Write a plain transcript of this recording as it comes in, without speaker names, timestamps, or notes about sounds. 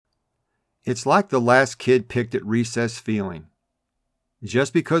It's like the last kid picked at recess feeling.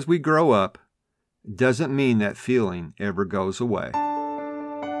 Just because we grow up doesn't mean that feeling ever goes away.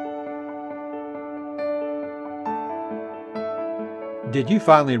 Did you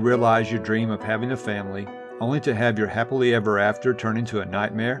finally realize your dream of having a family only to have your happily ever after turn into a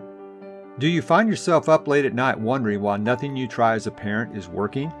nightmare? Do you find yourself up late at night wondering why nothing you try as a parent is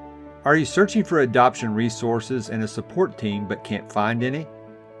working? Are you searching for adoption resources and a support team but can't find any?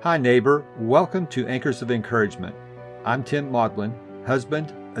 Hi neighbor, welcome to Anchors of Encouragement. I'm Tim Maudlin,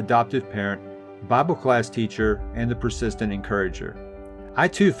 husband, adoptive parent, Bible class teacher, and the persistent encourager. I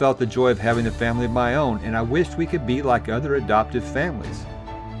too felt the joy of having a family of my own, and I wished we could be like other adoptive families.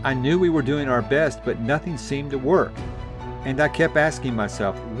 I knew we were doing our best, but nothing seemed to work. And I kept asking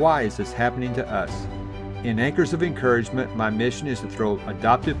myself, why is this happening to us? In Anchors of Encouragement, my mission is to throw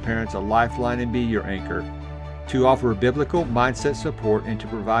adoptive parents a lifeline and be your anchor, to offer biblical mindset support and to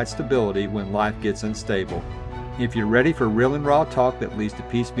provide stability when life gets unstable. If you're ready for real and raw talk that leads to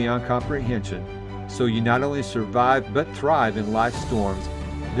peace beyond comprehension, so you not only survive but thrive in life's storms,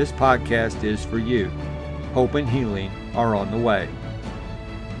 this podcast is for you. Hope and healing are on the way.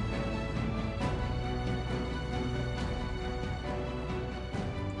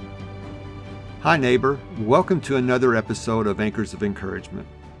 Hi neighbor, welcome to another episode of Anchors of Encouragement.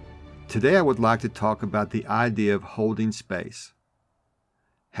 Today I would like to talk about the idea of holding space,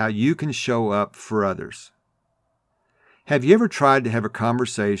 how you can show up for others. Have you ever tried to have a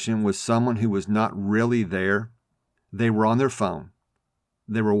conversation with someone who was not really there? They were on their phone.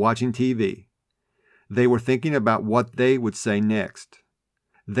 They were watching TV. They were thinking about what they would say next.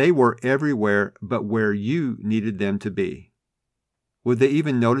 They were everywhere but where you needed them to be. Would they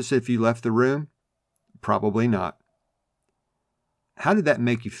even notice if you left the room? Probably not. How did that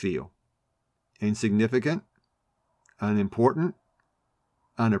make you feel? Insignificant? Unimportant?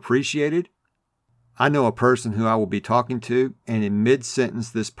 Unappreciated? I know a person who I will be talking to, and in mid-sentence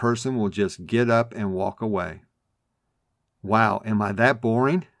this person will just get up and walk away. Wow, am I that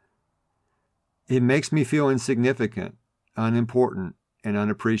boring? It makes me feel insignificant, unimportant, and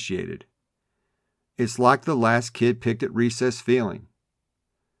unappreciated. It's like the last kid picked at recess feeling.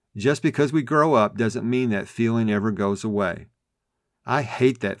 Just because we grow up doesn't mean that feeling ever goes away. I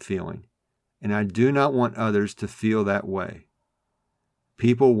hate that feeling, and I do not want others to feel that way.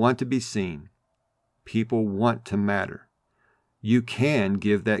 People want to be seen. People want to matter. You can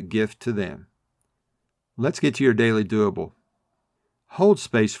give that gift to them. Let's get to your daily doable. Hold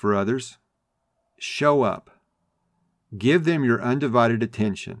space for others. Show up. Give them your undivided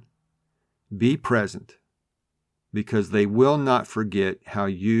attention. Be present, because they will not forget how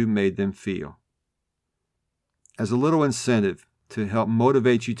you made them feel. As a little incentive to help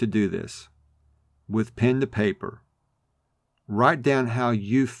motivate you to do this, with pen to paper, write down how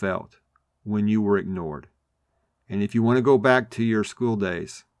you felt when you were ignored. And if you want to go back to your school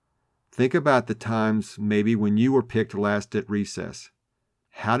days, think about the times maybe when you were picked last at recess.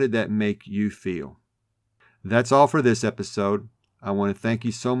 How did that make you feel? That's all for this episode. I want to thank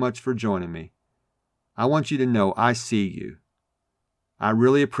you so much for joining me. I want you to know I see you. I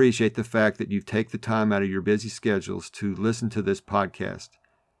really appreciate the fact that you take the time out of your busy schedules to listen to this podcast.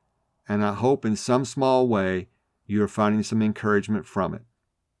 And I hope in some small way you are finding some encouragement from it.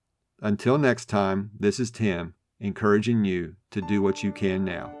 Until next time, this is Tim, encouraging you to do what you can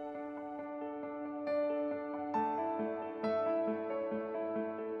now.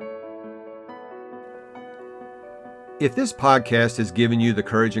 If this podcast has given you the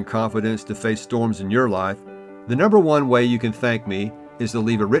courage and confidence to face storms in your life, the number one way you can thank me is to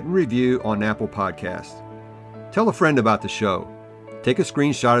leave a written review on Apple Podcasts. Tell a friend about the show. Take a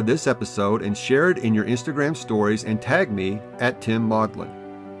screenshot of this episode and share it in your Instagram stories and tag me at Tim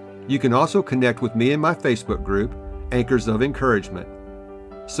Maudlin. You can also connect with me in my Facebook group, Anchors of Encouragement.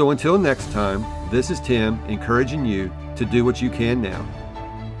 So until next time, this is Tim encouraging you to do what you can now.